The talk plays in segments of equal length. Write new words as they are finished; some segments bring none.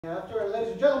After,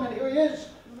 ladies and gentlemen, here he is.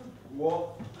 What?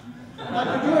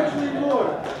 Dr. George Lee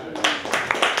Moore.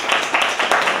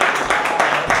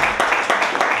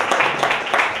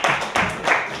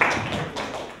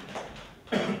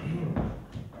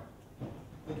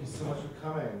 Thank you so much for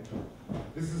coming.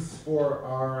 This is for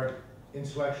our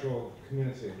intellectual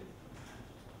community.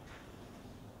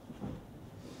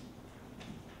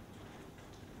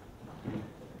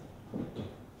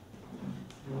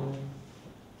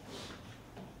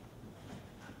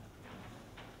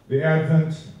 The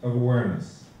advent of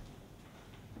awareness.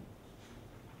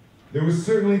 There was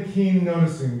certainly keen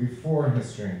noticing before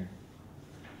history,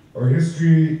 or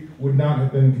history would not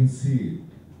have been conceived.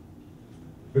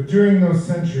 But during those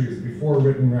centuries before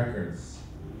written records,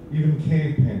 even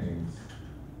cave paintings,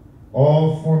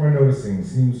 all former noticing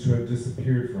seems to have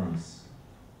disappeared from us.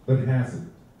 But has it?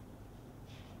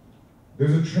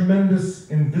 There's a tremendous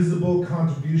invisible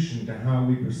contribution to how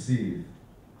we perceive.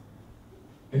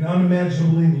 An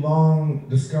unimaginably long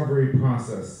discovery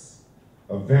process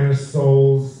of vanished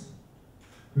souls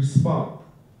who spoke,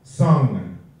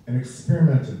 sung, and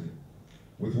experimented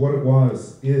with what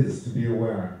it is to be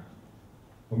aware,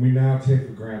 when we now take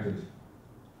for granted,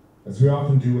 as we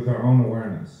often do with our own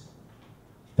awareness.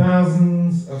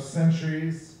 Thousands of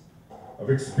centuries of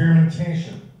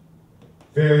experimentation,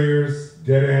 failures,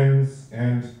 dead ends,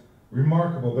 and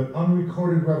remarkable but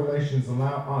unrecorded revelations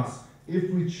allow us, if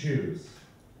we choose,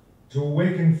 to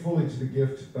awaken fully to the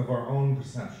gift of our own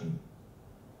perception.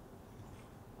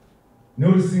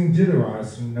 Noticing did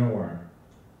arise from nowhere.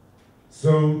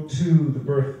 So too the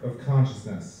birth of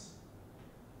consciousness.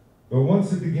 But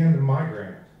once it began to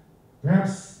migrate,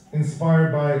 perhaps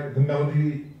inspired by the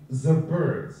melodies of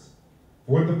birds,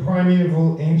 for what the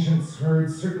primeval ancients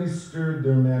heard certainly stirred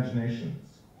their imaginations,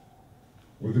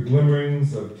 were the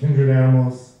glimmerings of kindred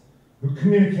animals who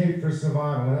communicate for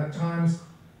survival and at times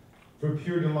for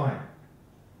pure delight.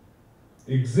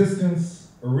 Existence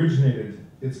originated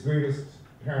its greatest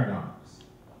paradox.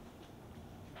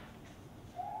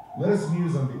 Let us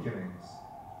muse on beginnings.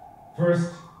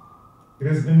 First, it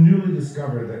has been newly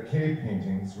discovered that cave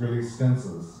paintings, really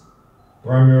stencils,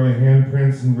 primarily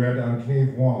handprints and red on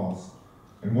cave walls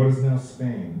in what is now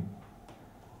Spain,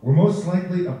 were most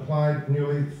likely applied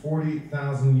nearly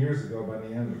 40,000 years ago by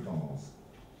Neanderthals.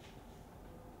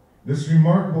 This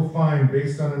remarkable find,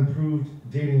 based on improved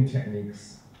dating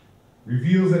techniques,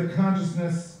 reveals that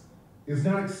consciousness is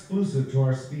not exclusive to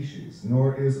our species,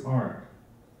 nor is art.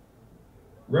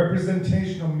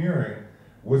 Representational mirroring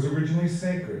was originally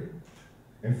sacred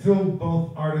and filled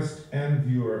both artist and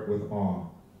viewer with awe.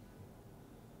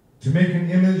 To make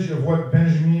an image of what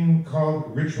Benjamin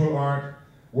called ritual art,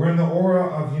 wherein the aura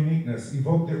of uniqueness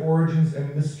evoked the origins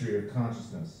and mystery of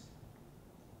consciousness.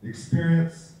 The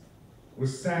experience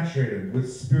was saturated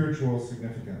with spiritual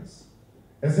significance,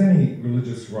 as any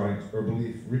religious rite or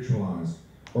belief ritualized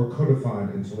or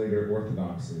codified into later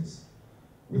orthodoxies,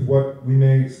 with what we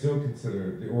may still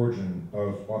consider the origin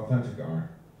of authentic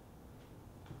art.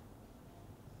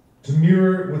 To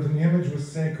mirror with an image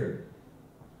was sacred,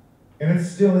 and it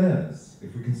still is,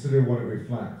 if we consider what it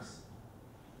reflects.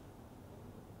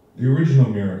 The original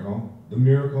miracle, the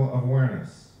miracle of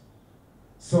awareness,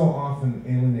 so often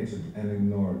alienated and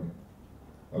ignored,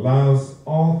 allows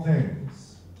all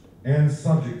things and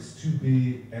subjects to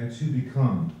be and to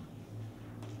become.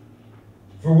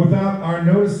 For without our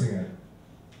noticing,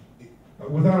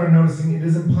 it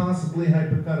is impossibly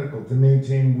hypothetical to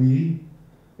maintain we,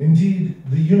 indeed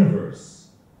the universe,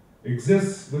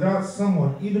 exists without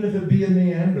someone, even if it be a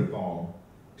Neanderthal,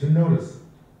 to notice it.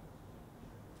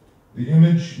 The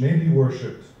image may be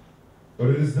worshipped, but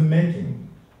it is the making,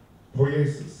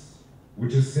 poiesis,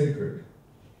 which is sacred.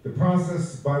 The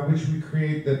process by which we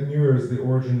create that mirrors the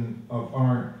origin of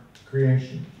our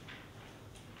creation.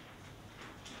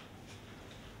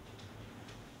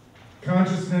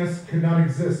 Consciousness could not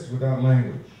exist without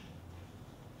language.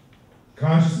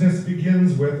 Consciousness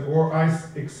begins with, or I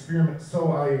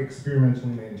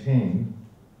experimentally maintain,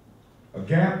 a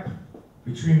gap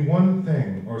between one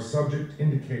thing or subject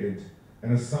indicated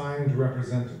and assigned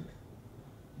represented,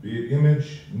 be it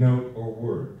image, note, or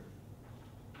word.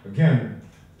 Again,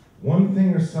 one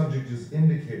thing or subject is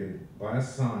indicated by a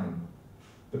sign,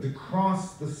 but to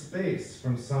cross the space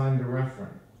from sign to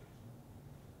referent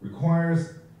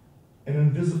requires an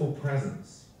invisible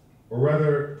presence, or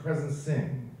rather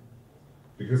presencing,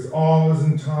 because all is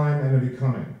in time and a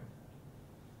becoming.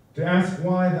 To ask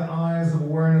why the eyes of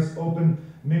awareness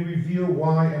open may reveal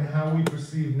why and how we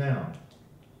perceive now,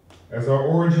 as our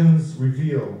origins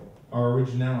reveal our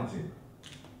originality.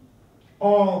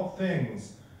 All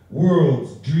things,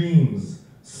 worlds, dreams,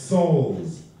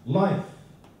 souls, life,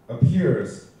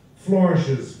 appears,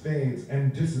 flourishes, fades,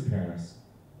 and disappears,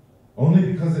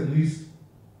 only because at least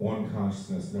one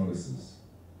consciousness notices.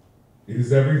 It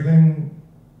is everything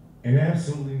and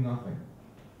absolutely nothing.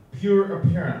 Pure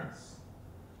appearance.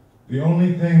 The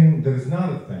only thing that is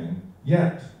not a thing,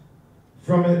 yet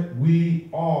from it we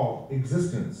all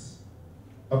existence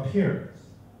appears.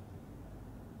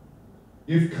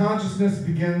 If consciousness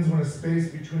begins when a space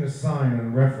between a sign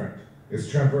and a referent is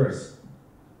traversed,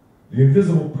 the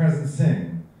invisible present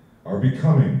sing, our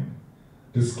becoming,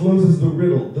 discloses the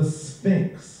riddle, the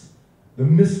sphinx, the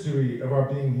mystery of our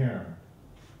being here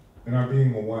and our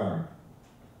being aware.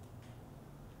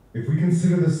 If we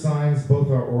consider the signs, both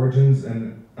our origins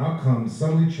and outcomes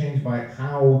subtly change by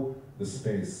how the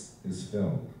space is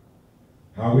filled,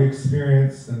 how we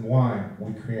experience and why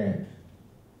we create.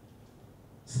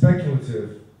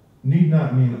 Speculative need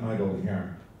not mean idle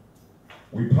here.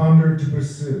 We ponder to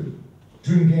pursue,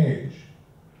 to engage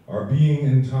our being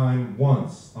in time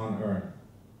once on earth.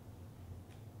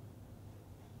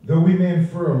 Though we may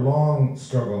infer a long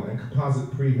struggle and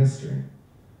composite prehistory,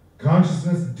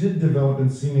 consciousness did develop in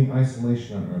seeming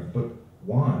isolation on earth, but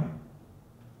why?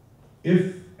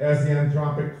 If, as the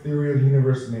anthropic theory of the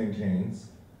universe maintains,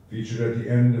 featured at the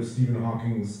end of Stephen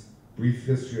Hawking's Brief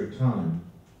History of Time,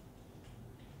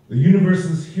 the universe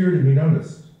was here to be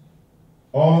noticed.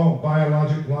 All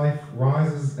biologic life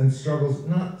rises and struggles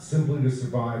not simply to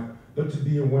survive, but to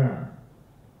be aware.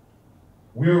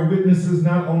 We are witnesses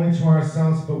not only to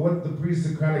ourselves, but what the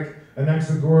pre-Socratic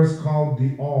Anaxagoras called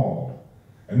the all,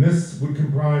 and this would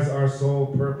comprise our sole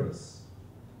purpose.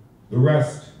 The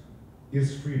rest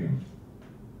is freedom.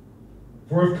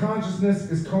 For if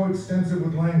consciousness is coextensive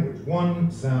with language,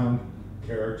 one sound,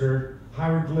 character,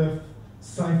 hieroglyph,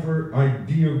 cipher,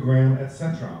 ideogram,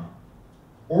 etc.,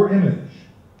 or image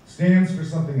stands for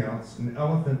something else, an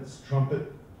elephant's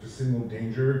trumpet to signal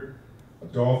danger, a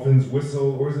dolphin's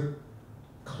whistle, or is it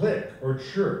click or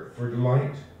chirp for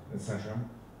delight, etc.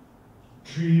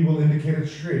 Tree will indicate a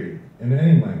tree in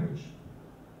any language.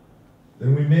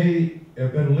 Then we may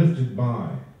have been lifted by,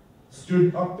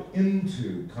 stood up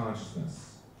into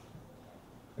consciousness.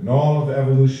 And all of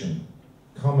evolution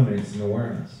culminates in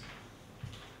awareness.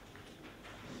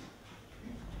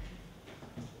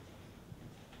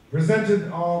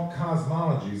 Presented all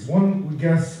cosmologies, one would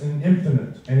guess an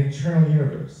infinite and eternal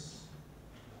universe.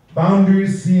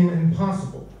 Boundaries seem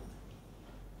impossible.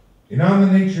 In On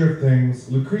the Nature of Things,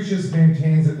 Lucretius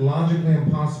maintains it logically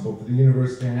impossible for the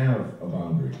universe to have a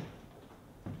boundary.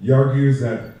 He argues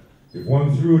that if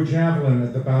one threw a javelin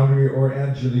at the boundary or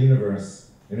edge of the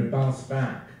universe and it bounced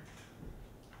back,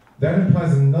 that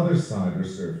implies another side or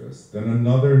surface, then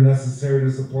another necessary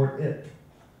to support it,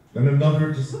 then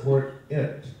another to support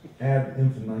it, ad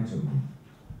infinitum.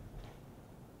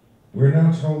 We're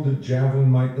now told that javelin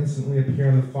might instantly appear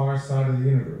on the far side of the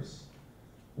universe.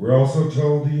 We're also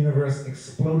told the universe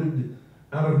exploded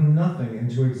out of nothing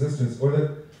into existence, or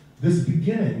that this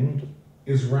beginning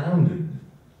is rounded,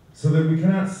 so that we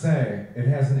cannot say it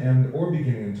has an end or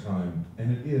beginning in time,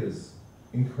 and it is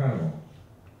incredible.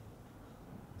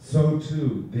 So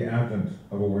too, the advent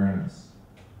of awareness.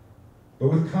 But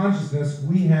with consciousness,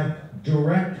 we have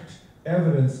direct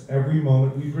evidence every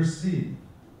moment we perceive.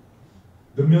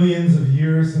 The millions of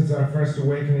years since our first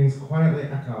awakenings quietly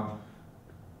echo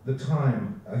the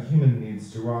time a human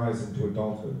needs to rise into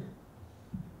adulthood.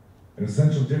 An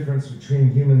essential difference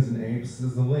between humans and apes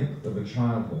is the length of a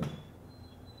childhood.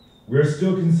 We are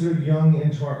still considered young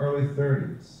into our early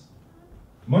 30s.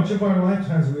 Much of our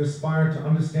lifetimes we aspire to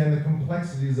understand the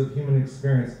complexities of human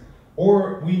experience,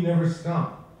 or we never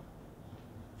stop,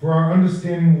 for our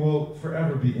understanding will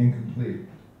forever be incomplete.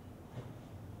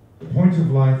 The point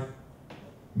of life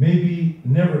may be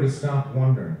never to stop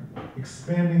wondering,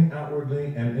 expanding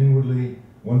outwardly and inwardly,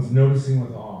 one's noticing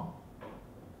with awe.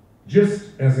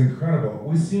 Just as incredible,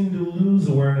 we seem to lose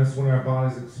awareness when our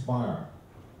bodies expire.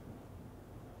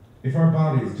 If our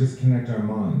bodies disconnect our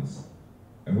minds,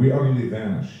 and we utterly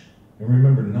vanish and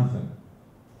remember nothing,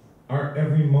 our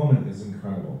every moment is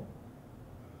incredible.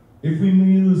 If we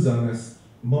muse on this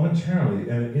momentarily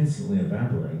and it instantly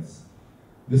evaporates,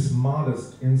 this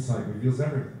modest insight reveals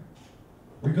everything.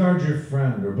 Regard your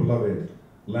friend or beloved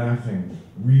laughing,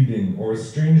 reading, or a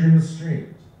stranger in the street.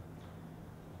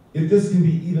 If this can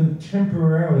be even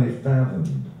temporarily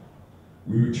fathomed,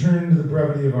 we return to the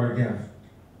brevity of our gift,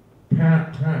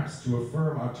 perhaps to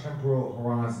affirm our temporal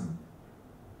horizon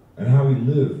and how we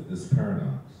live this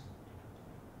paradox.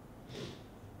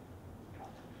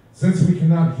 Since we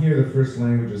cannot hear the first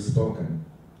languages spoken,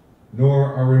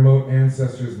 nor our remote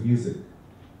ancestors' music,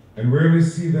 and rarely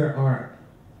see their art,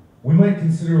 we might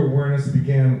consider awareness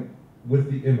began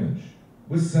with the image,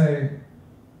 with, say,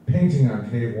 painting on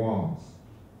cave walls.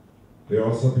 They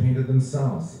also painted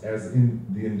themselves, as in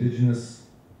the indigenous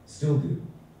still do.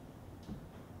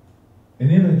 An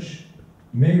image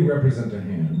may represent a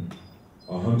hand,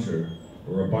 a hunter,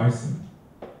 or a bison,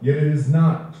 yet it is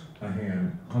not a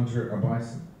hand, hunter, or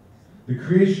bison. The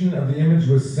creation of the image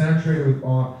was saturated with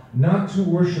awe, not to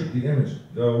worship the image,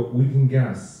 though we can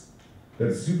guess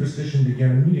that superstition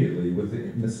began immediately with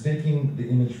mistaking the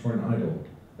image for an idol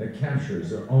that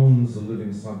captures or owns the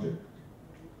living subject.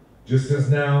 Just as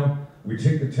now, we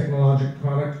take the technologic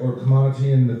product or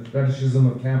commodity in the fetishism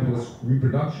of capitalist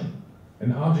reproduction,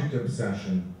 an object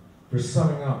obsession for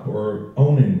summing up or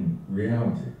owning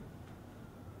reality.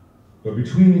 But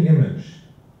between the image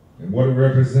and what it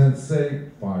represents, say,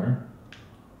 fire,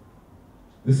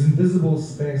 this invisible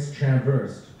space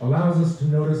traversed allows us to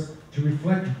notice, to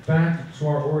reflect back to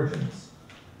our origins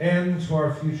and to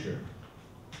our future,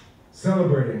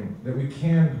 celebrating that we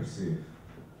can perceive,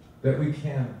 that we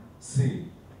can see.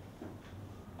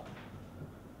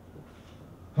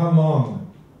 How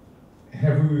long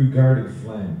have we regarded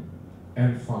flame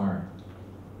and fire?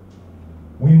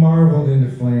 We marveled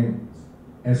into flames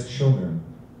as children,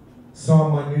 saw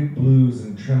minute blues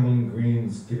and trembling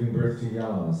greens giving birth to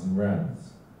yellows and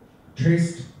reds,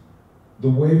 traced the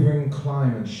wavering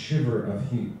climb and shiver of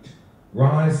heat,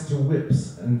 rise to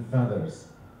whips and feathers,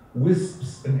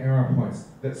 wisps and arrow points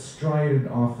that strided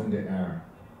off into air.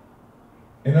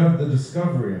 And of the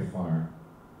discovery of fire,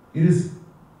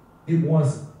 it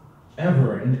was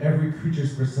ever in every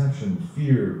creature's perception,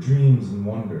 fear, dreams, and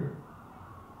wonder.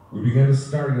 We began to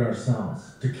start it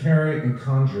ourselves, to carry and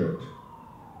conjure it,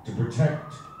 to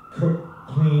protect, cook,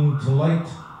 clean, to light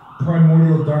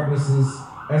primordial darknesses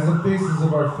as the faces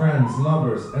of our friends,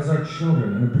 lovers, as our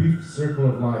children in a brief circle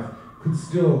of life could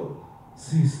still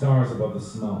see stars above the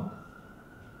smoke.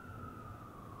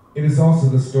 It is also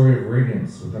the story of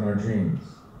radiance within our dreams,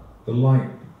 the light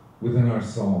within our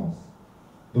souls,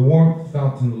 the warmth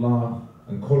felt in love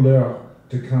and colère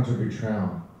to counter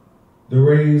betrayal, the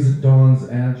rays at dawn's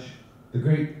edge, the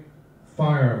great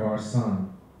fire of our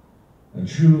sun, and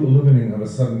true illumining of a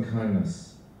sudden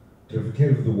kindness to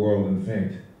forgive the world and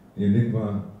fate, the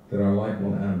enigma that our light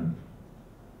will end.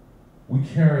 We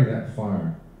carry that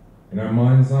fire in our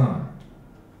mind's eye,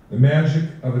 the magic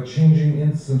of a changing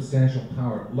insubstantial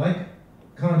power, like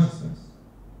consciousness.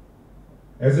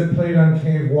 As it played on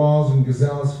cave walls and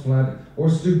gazelles fled, or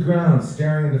stood ground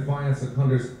staring in defiance at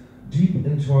hunters deep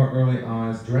into our early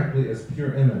eyes, directly as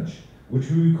pure image, which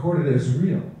we recorded as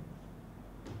real.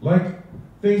 Like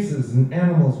faces and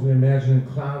animals we imagine in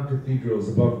cloud cathedrals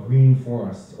above green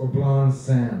forests, or blonde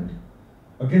sand,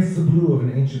 against the blue of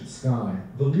an ancient sky,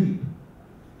 the leap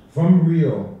from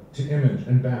real to image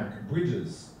and back,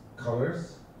 bridges,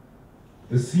 colors,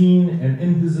 the scene and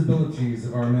invisibilities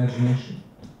of our imagination.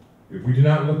 If we do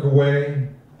not look away,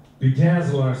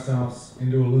 bedazzle ourselves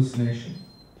into hallucination,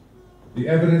 the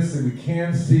evidence that we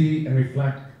can see and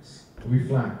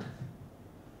reflect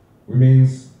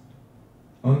remains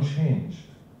unchanged.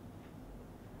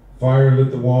 Fire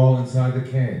lit the wall inside the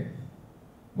cave.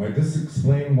 Might this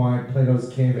explain why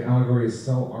Plato's cave allegory is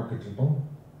so archetypal?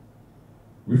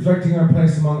 Reflecting our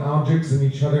place among objects and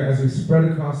each other as we spread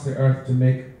across the earth to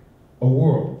make a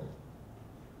world.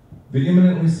 The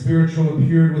imminently spiritual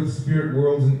appeared with spirit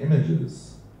worlds and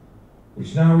images,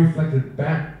 which now reflected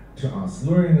back to us,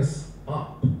 luring us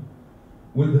up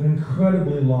with an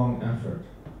incredibly long effort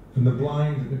from the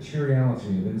blind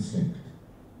materiality of instinct.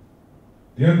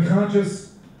 The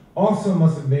unconscious also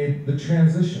must have made the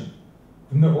transition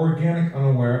from the organic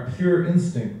unaware, pure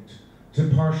instinct to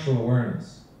partial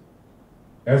awareness.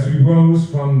 As we rose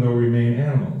from, though remain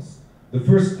animals, the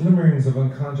first glimmerings of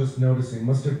unconscious noticing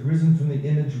must have risen from the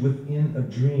image within a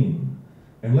dream,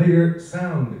 and later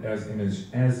sound as image,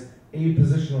 as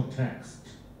apositional text,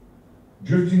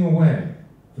 drifting away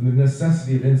from the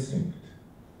necessity of instinct.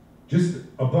 Just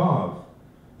above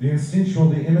the instinctual,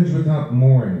 the image without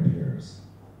mooring appears.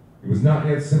 It was not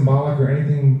yet symbolic or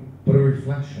anything but a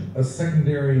reflection, a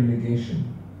secondary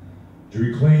negation, to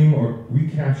reclaim or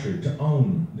recapture, to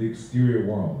own the exterior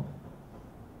world.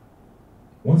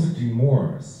 Once it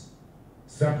demoors,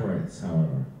 separates,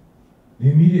 however,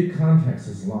 the immediate context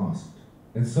is lost,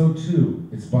 and so too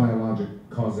its biologic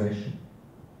causation.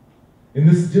 In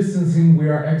this distancing, we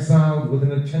are exiled with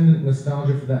an attendant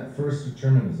nostalgia for that first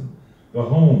determinism, the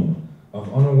home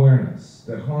of unawareness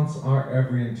that haunts our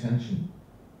every intention.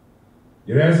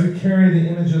 Yet as we carry the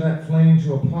image of that flame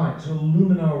to apply, to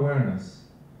illumine our awareness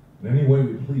in any way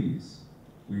we please,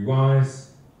 we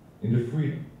rise into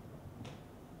freedom.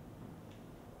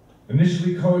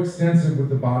 Initially coextensive with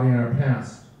the body in our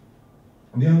past,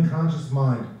 The unconscious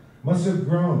mind must have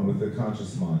grown with the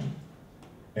conscious mind.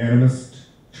 Animist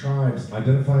tribes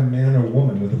identify man or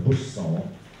woman with a bush soul,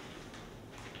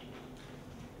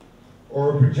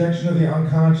 or a projection of the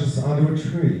unconscious onto a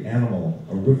tree, animal,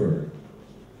 a river,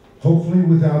 hopefully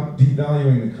without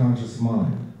devaluing the conscious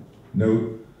mind.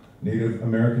 Note Native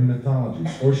American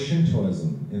mythologies, or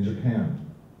Shintoism in Japan.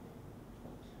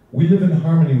 We live in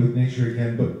harmony with nature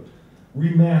again, but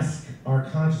remask our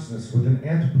consciousness with an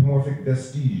anthropomorphic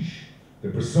vestige, the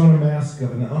persona mask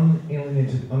of an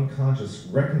unalienated unconscious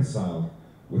reconciled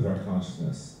with our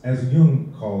consciousness, as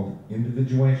Jung called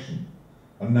individuation,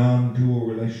 a non-dual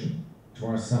relation to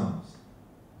ourselves.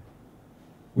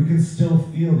 We can still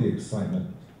feel the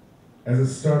excitement as it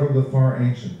startled the far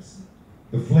ancients,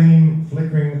 the flame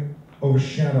flickering over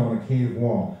shadow on a cave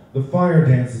wall, the fire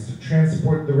dances to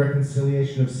transport the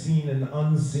reconciliation of seen and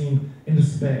unseen into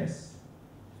space.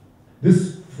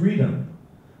 This freedom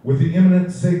with the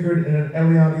immanent sacred in an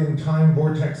Eliadian time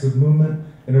vortex of movement,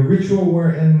 in a ritual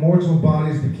wherein mortal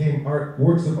bodies became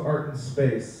works of art in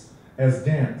space, as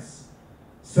dance,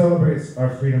 celebrates our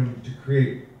freedom to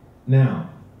create now.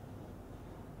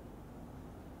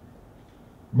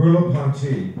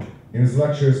 Merleau-Ponty, in his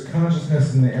lectures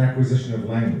Consciousness and the Acquisition of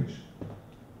Language,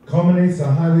 culminates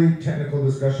a highly technical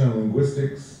discussion of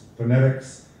linguistics,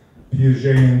 phonetics,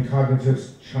 Piagetian cognitive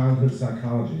childhood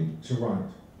psychology to write.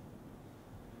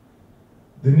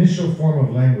 The initial form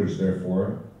of language,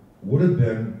 therefore, would have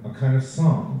been a kind of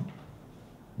song.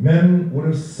 Men would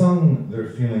have sung their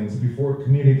feelings before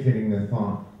communicating their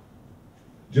thought.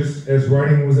 Just as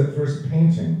writing was at first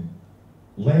painting,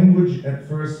 language at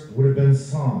first would have been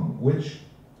song, which,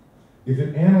 if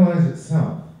it analyzed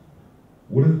itself,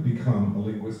 would have become a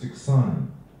linguistic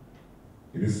sign.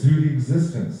 It is through the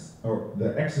existence or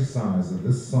the exercise of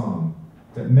this song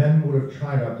that men would have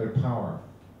tried out their power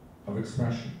of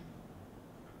expression.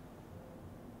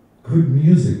 Could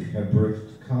music have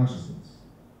birthed consciousness?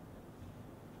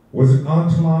 Was it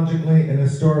ontologically and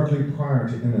historically prior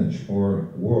to image or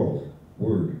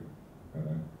word?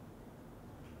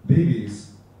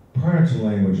 Babies, prior to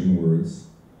language and words,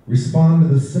 respond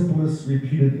to the simplest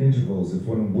repeated intervals if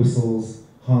one whistles,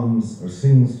 hums, or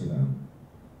sings to them.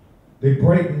 They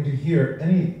brighten to hear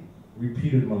any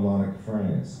repeated melodic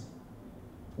phrase.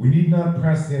 We need not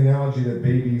press the analogy that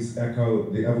babies echo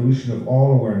the evolution of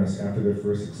all awareness after their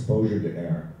first exposure to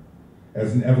air,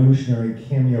 as an evolutionary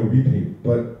cameo repeat,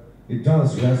 but it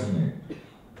does resonate.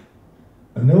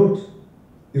 A note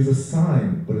is a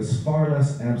sign, but is far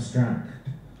less abstract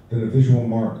than a visual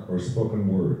mark or spoken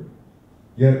word.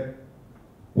 Yet,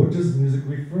 what does music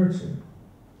refer to?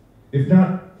 If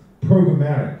not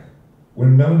programmatic,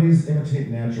 when melodies imitate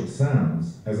natural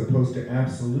sounds, as opposed to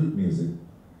absolute music,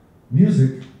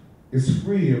 music is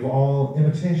free of all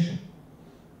imitation.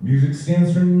 Music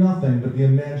stands for nothing but the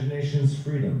imagination's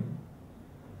freedom.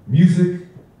 Music,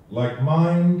 like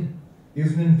mind,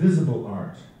 is an invisible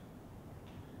art.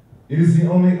 It is the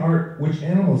only art which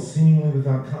animals seemingly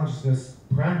without consciousness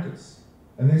practice,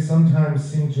 and they sometimes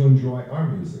seem to enjoy our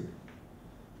music.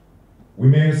 We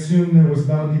may assume there was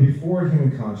melody before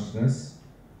human consciousness,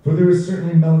 for there is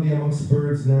certainly melody amongst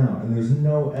birds now, and there's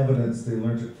no evidence they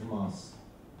learnt it from us.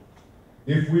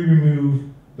 If we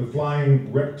remove the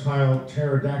flying reptile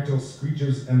pterodactyl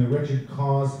screeches and the wretched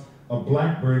caws of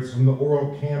blackbirds from the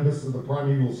oral canvas of the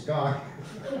primeval sky,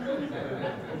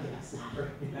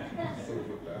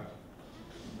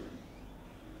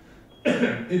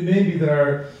 it may be that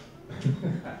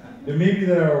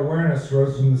our awareness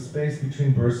rose from the space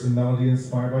between bursts of melody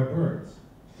inspired by birds.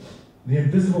 The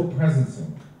invisible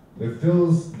presencing that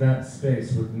fills that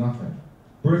space with nothing,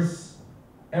 births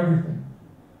everything,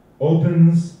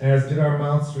 opens, as did our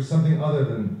mouths, for something other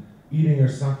than eating or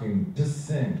sucking, to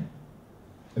sing.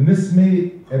 And this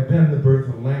may have been the birth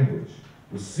of language,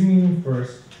 with singing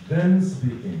first, then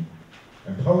speaking,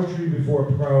 and poetry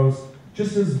before prose,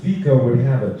 just as Vico would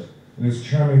have it in his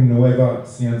charming Nueva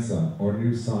Ciencia, or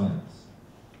New Science.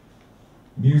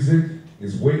 Music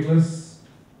is weightless,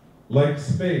 like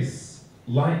space,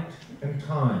 light and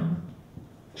time,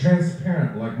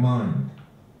 transparent like mind.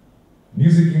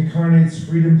 Music incarnates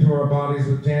freedom through our bodies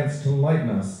with dance to lighten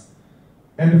us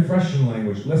and to freshen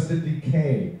language, lest it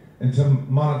decay into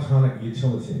monotonic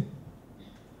utility.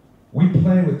 We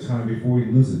play with time before we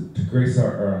lose it to grace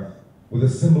our earth with a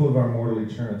symbol of our mortal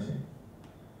eternity.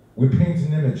 We paint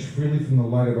an image freely from the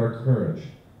light of our courage,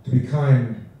 to be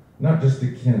kind not just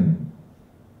to kin,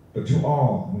 but to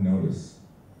all who notice.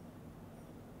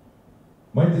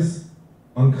 Might this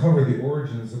uncover the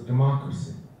origins of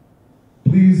democracy?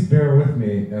 Please bear with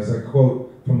me as I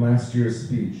quote from last year's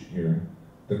speech here,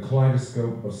 the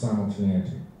kaleidoscope of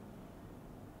simultaneity.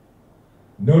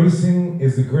 Noticing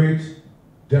is the great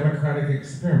democratic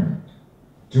experiment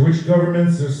to which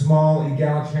governments or small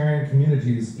egalitarian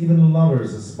communities, even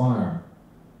lovers, aspire.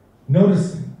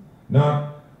 Noticing,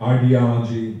 not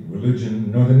ideology,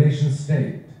 religion, nor the nation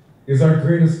state, is our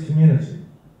greatest community.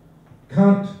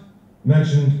 Kant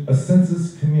mentioned a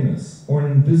sensus communis, or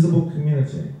an invisible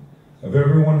community of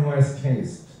everyone who has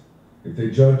taste, if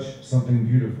they judge something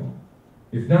beautiful,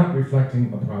 if not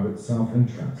reflecting a private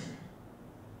self-interest.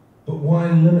 But why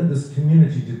limit this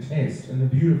community to taste and the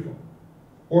beautiful,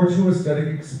 or to aesthetic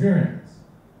experience?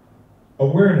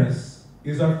 Awareness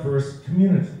is our first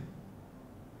community.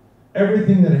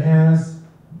 Everything that has,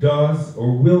 does,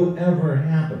 or will ever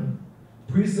happen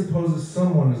presupposes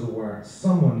someone is aware,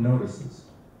 someone notices.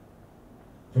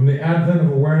 From the advent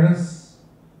of awareness,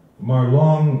 from our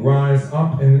long rise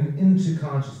up and into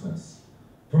consciousness,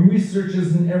 from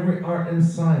researches in every art and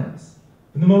science,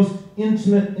 from the most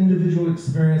intimate individual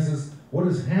experiences, what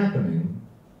is happening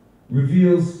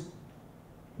reveals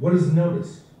what is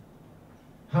noticed.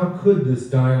 How could this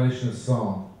dilation of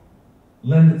soul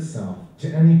lend itself to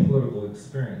any political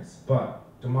experience but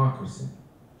democracy?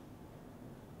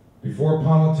 Before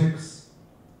politics,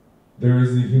 there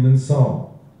is the human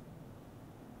soul.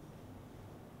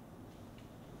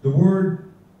 The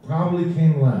word probably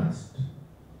came last,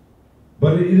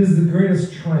 but it is the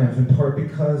greatest triumph in part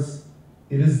because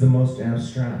it is the most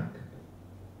abstract.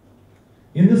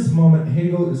 In this moment,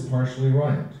 Hegel is partially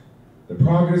right. The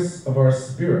progress of our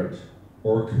spirit,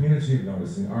 or community of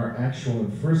noticing, our actual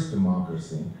and first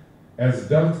democracy, as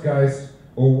Weltgeist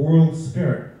or world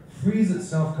spirit, frees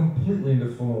itself completely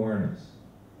into full awareness.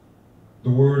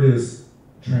 The word is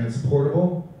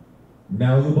transportable,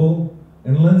 malleable,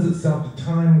 and lends itself to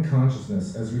time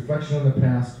consciousness as reflection on the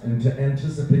past and to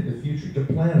anticipate the future,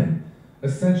 to planning,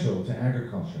 essential to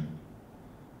agriculture.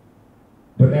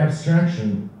 But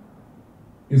abstraction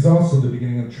is also the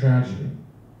beginning of tragedy.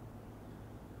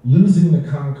 Losing the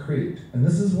concrete, and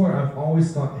this is where I've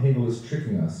always thought Hegel is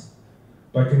tricking us,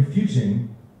 by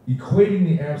confuting, equating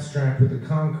the abstract with the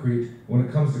concrete when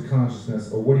it comes to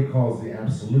consciousness, or what he calls the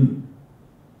absolute.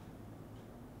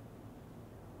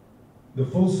 The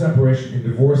full separation can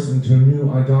divorce into a new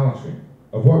idolatry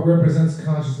of what represents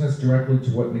consciousness directly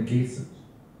to what negates it.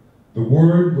 The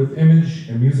word with image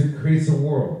and music creates a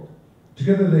world.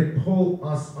 Together they pull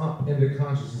us up into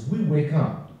consciousness. We wake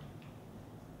up.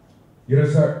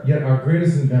 Yet our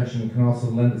greatest invention can also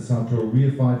lend itself to a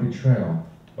reified betrayal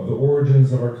of the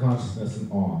origins of our consciousness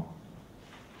and awe.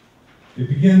 It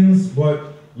begins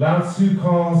what Lao Tzu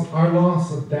calls our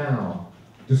loss of Tao,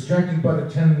 distracted by the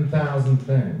 10,000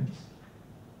 things,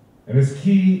 and is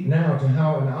key now to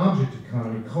how an object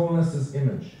economy coalesces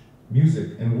image,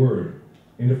 music, and word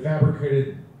into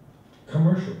fabricated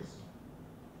commercials.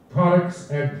 Products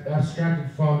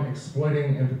abstracted from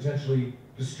exploiting and potentially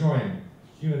destroying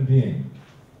human being.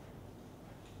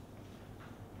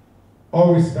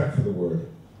 All respect for the word.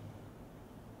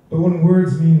 But when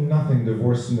words mean nothing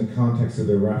divorced from the context of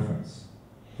their reference,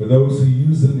 for those who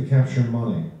use them to capture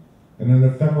money in an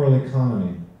ephemeral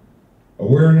economy,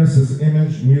 awareness as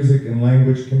image, music, and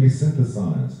language can be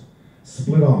synthesized,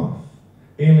 split off,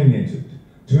 alienated,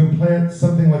 to implant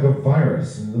something like a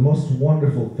virus into the most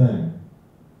wonderful thing,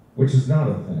 which is not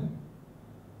a thing,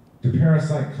 to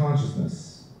parasite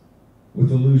consciousness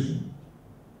with illusion.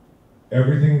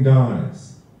 Everything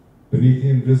dies beneath the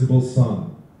invisible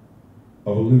sun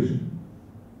of illusion.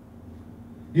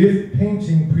 If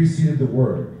painting preceded the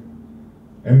word,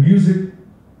 and music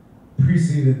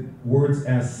preceded words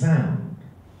as sound,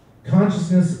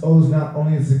 consciousness owes not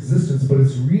only its existence, but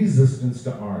its resistance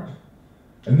to art.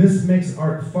 And this makes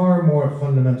art far more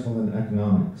fundamental than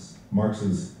economics,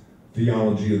 Marx's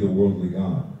theology of the worldly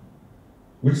God,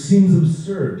 which seems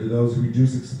absurd to those who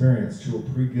reduce experience to a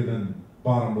pre-given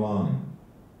bottom line.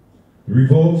 The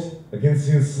revolt against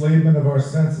the enslavement of our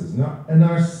senses and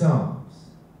ourselves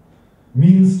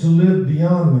means to live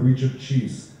beyond the reach of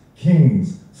chiefs,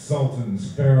 kings,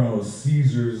 sultans, pharaohs,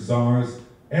 Caesars, czars,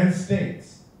 and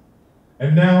states,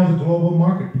 and now the global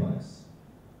marketplace,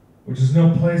 which is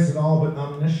no place at all but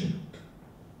omniscient,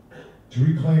 to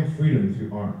reclaim freedom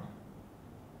through art.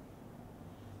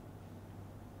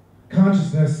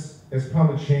 Consciousness has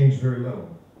probably changed very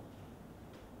little.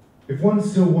 If one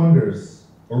still wonders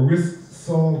or risks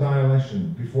soul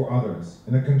dilation before others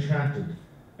in a contracted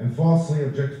and falsely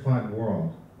objectified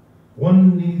world,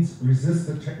 one needs resist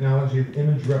the technology of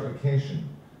image replication,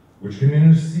 which can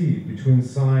intercede between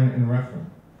sign and referent,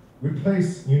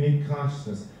 replace unique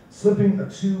consciousness, slipping a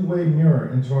two-way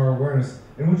mirror into our awareness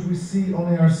in which we see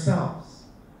only ourselves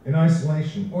in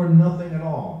isolation or nothing at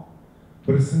all,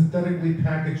 but a synthetically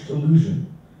packaged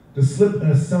illusion to slip in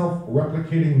a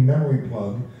self-replicating memory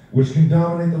plug which can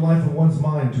dominate the life of one's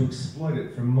mind to exploit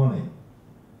it for money.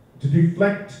 To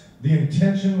deflect the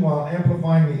intention while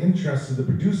amplifying the interest of the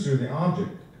producer of the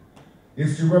object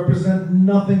is to represent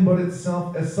nothing but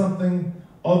itself as something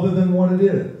other than what it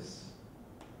is.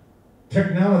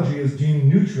 Technology is deemed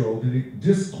neutral to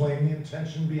disclaim the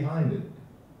intention behind it.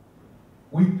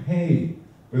 We pay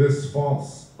for this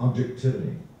false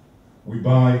objectivity. We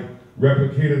buy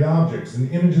replicated objects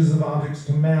and images of objects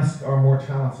to mask our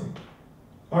mortality.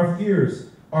 Our fears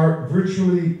are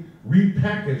virtually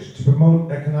repackaged to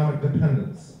promote economic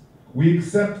dependence. We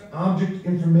accept object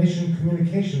information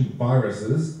communication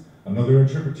viruses, another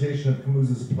interpretation of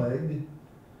Camus's plague,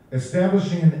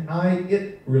 establishing an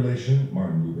I-it relation,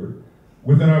 Martin Buber,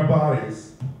 within our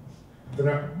bodies, within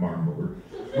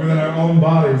our own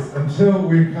bodies, until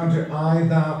we encounter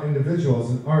I-thou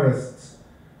individuals and artists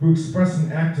who express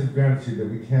an active gratitude that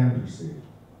we can perceive.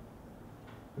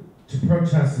 To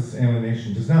protest this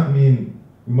alienation does not mean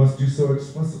we must do so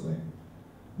explicitly.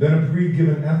 Then a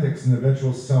pre-given ethics and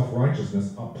eventual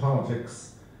self-righteousness of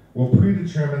politics will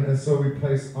predetermine and so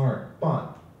replace art.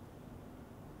 But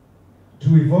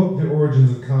to evoke the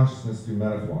origins of consciousness through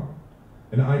metaphor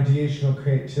and ideational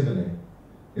creativity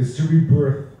is to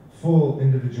rebirth full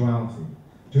individuality.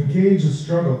 To engage the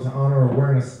struggle to honor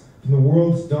awareness from the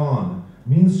world's dawn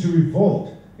means to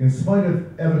revolt in spite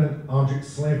of evident object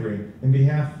slavery in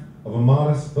behalf of a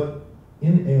modest but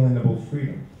inalienable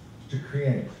freedom to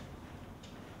create.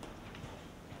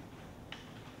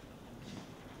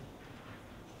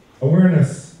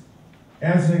 Awareness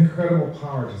adds an incredible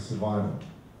power to survival.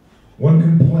 One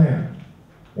can plan,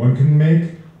 one can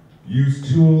make,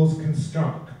 use tools,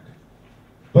 construct,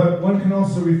 but one can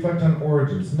also reflect on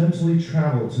origins, mentally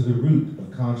travel to the root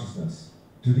of consciousness,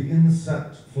 to the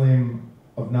inset flame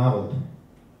of novelty.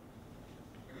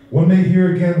 One may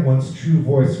hear again one's true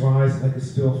voice rise like a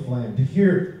still flame, to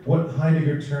hear what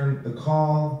Heidegger termed the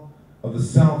call of the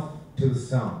self to the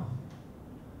self.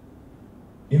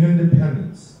 In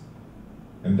independence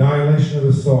and dilation of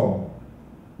the soul,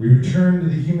 we return to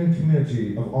the human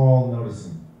community of all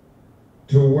noticing,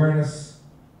 to awareness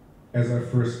as our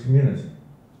first community.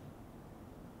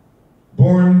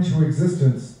 Born to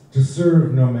existence to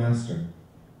serve no master,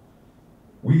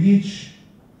 we each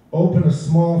open a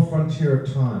small frontier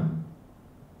of time.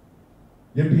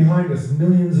 Yet behind us,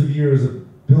 millions of years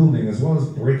of building as well as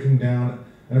breaking down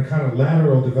and a kind of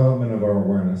lateral development of our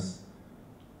awareness,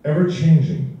 ever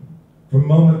changing from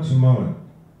moment to moment,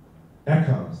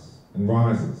 echoes and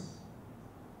rises.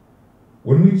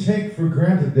 When we take for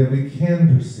granted that we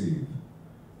can perceive,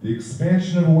 the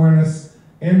expansion of awareness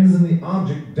ends in the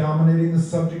object dominating the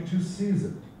subject who sees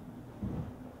it.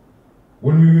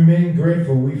 When we remain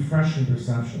grateful, we freshen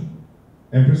perception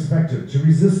and perspective to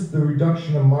resist the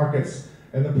reduction of markets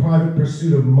and the private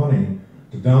pursuit of money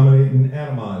to dominate and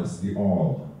atomize the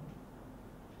all.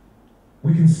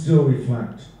 We can still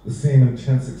reflect the same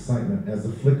intense excitement as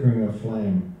the flickering of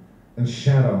flame and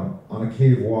shadow on a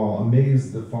cave wall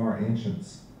amazed the far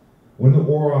ancients, when the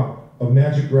aura of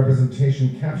magic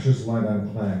representation captures light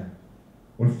on clay,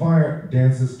 when fire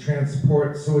dances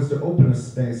transport so as to open a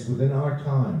space within our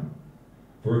time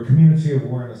for a community of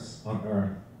awareness on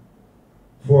earth.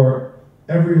 For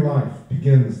every life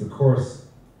begins the course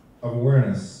of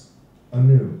awareness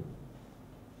anew.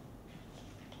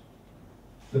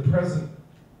 The present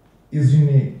is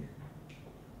unique.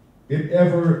 It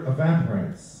ever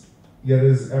evaporates, yet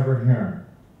is ever here.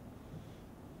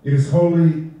 It is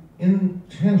wholly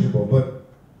intangible, but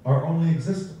our only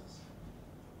existence.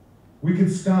 We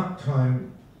could stop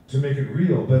time to make it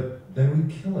real, but then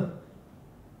we kill it.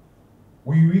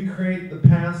 We recreate the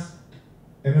past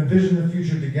and envision the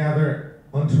future to gather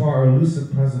unto our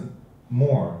elusive present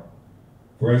more.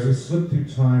 For as we slip through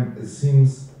time, it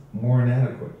seems more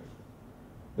inadequate.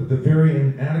 But the very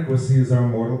inadequacy is our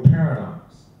mortal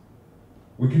paradox.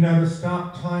 We can neither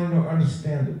stop time nor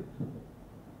understand it.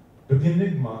 But the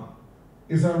enigma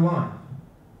is our life.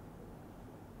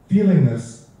 Feeling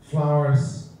this,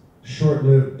 flowers,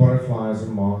 short-lived butterflies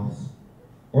and moths,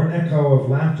 or an echo of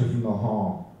laughter from the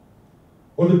hall,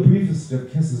 or the briefest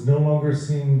of kisses no longer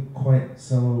seem quite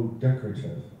so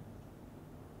decorative.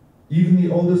 Even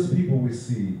the oldest people we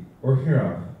see or hear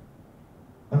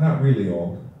of are not really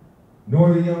old,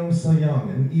 nor the young so young,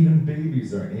 and even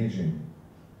babies are aging.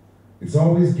 It's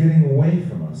always getting away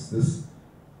from us, this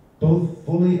both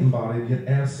fully embodied yet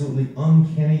absolutely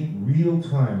uncanny real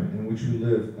time in which we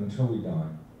live until we die.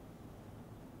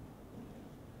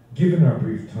 Given our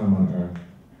brief time on earth,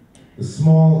 the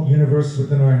small universe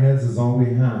within our heads is all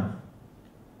we have.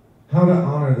 How to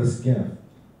honor this gift?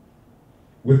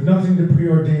 With nothing to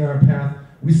preordain our path,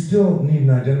 we still need an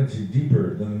identity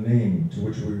deeper than the name to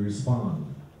which we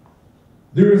respond.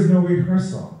 There is no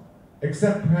rehearsal,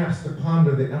 except perhaps to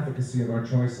ponder the efficacy of our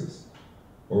choices,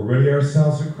 or ready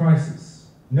ourselves for crisis.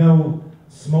 No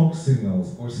smoke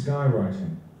signals or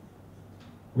skywriting.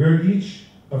 We are each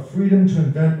a freedom to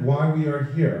invent why we are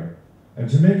here, and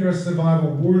to make our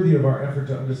survival worthy of our effort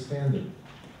to understand it.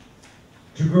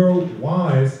 To grow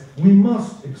wise, we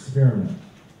must experiment,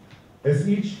 as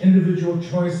each individual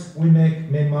choice we make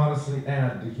may modestly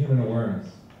add to human awareness.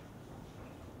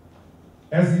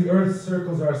 As the earth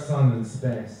circles our sun in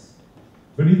space,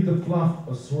 beneath the fluff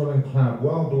of swirling cloud,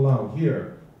 well below,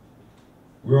 here,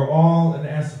 we are all an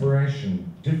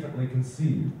aspiration, differently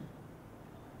conceived.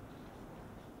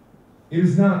 It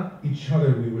is not each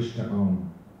other we wish to own,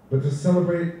 but to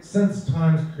celebrate since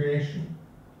time's creation,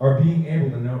 our being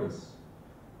able to notice.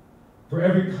 For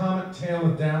every comet tale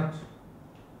of doubt,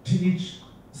 to each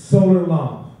solar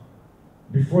love,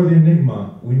 before the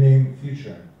enigma we name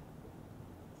future.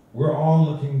 We're all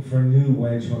looking for a new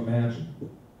way to imagine.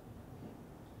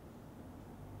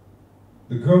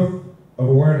 The growth of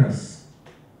awareness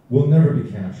will never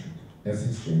be captured as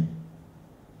history,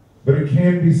 but it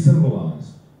can be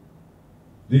symbolized.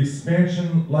 The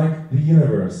expansion, like the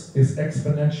universe, is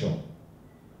exponential,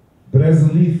 but as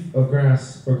a leaf of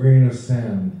grass or grain of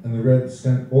sand, and the red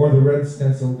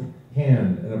stenciled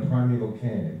hand in a primeval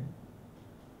cave,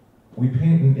 we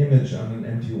paint an image on an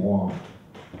empty wall,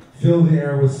 fill the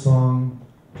air with song,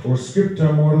 or script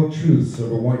our mortal truths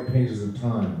over white pages of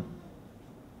time.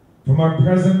 From our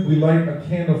present, we light a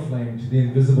candle flame to the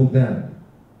invisible dead.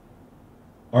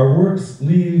 Our works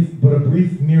leave but a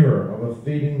brief mirror of a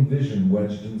fading vision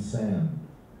wedged in sand.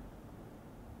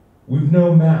 We've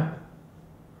no map,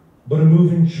 but a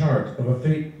moving chart of a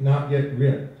fate not yet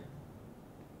writ.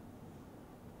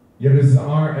 Yet it is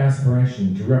our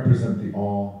aspiration to represent the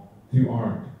all through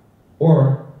art.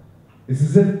 Or it's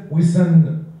as if we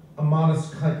send a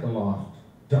modest kite aloft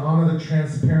to honor the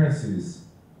transparencies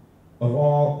of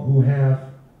all who have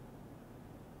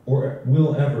or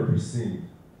will ever perceive.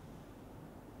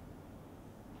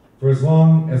 For as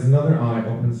long as another eye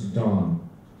opens to dawn,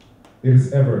 it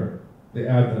is ever the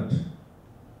advent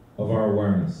of our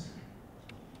awareness.